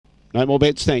No more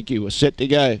bets, thank you. We're set to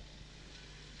go.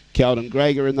 Calden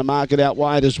Greger in the market out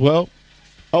wide as well.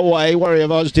 Away, Warrior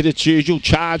of Oz did its usual,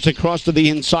 charged across to the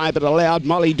inside, but allowed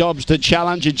Molly Dobbs to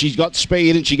challenge, and she's got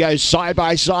speed, and she goes side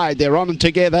by side. They're on and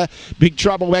together. Big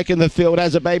trouble back in the field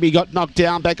as a baby got knocked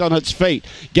down back on its feet.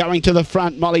 Going to the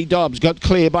front, Molly Dobbs got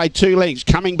clear by 2 lengths.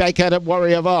 Coming back at it,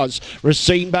 Warrior of Oz.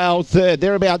 Racine Bale third.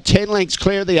 They're about 10 lengths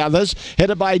clear of the others.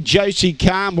 Headed by Josie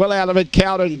Calm. Well out of it,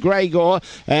 Calden Gregor,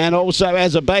 and also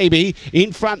as a baby.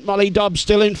 In front, Molly Dobbs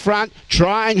still in front.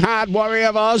 Trying hard, Warrior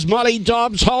of Oz. Molly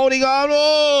Dobbs holding on.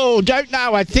 Oh, don't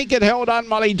know. I think it held on.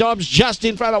 Molly Dobbs just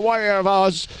in front of Warrior of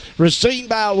Oz. Racine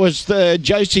Bale was third.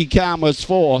 Josie Calm was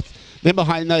fourth. Then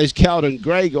behind those, Calden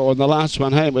Gregor, and the last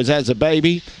one home was As a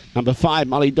Baby. Number 5,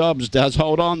 Molly Dobbs, does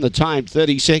hold on. The time,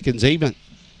 30 seconds even.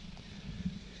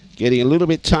 Getting a little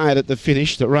bit tired at the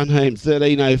finish. The run home,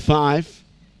 13:05.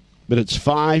 But it's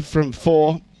 5 from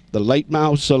 4. The late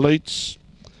mail salutes.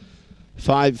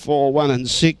 5, 4, 1 and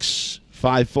 6.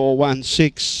 5, 4, 1,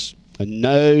 6. And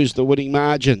knows the winning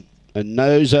margin, and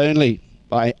knows only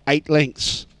by 8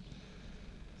 lengths.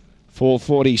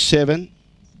 4:47,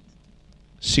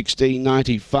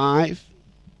 16:95,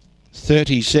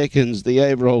 30 seconds the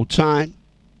overall time,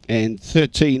 and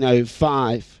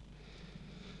 13:05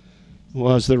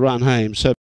 was the run home. So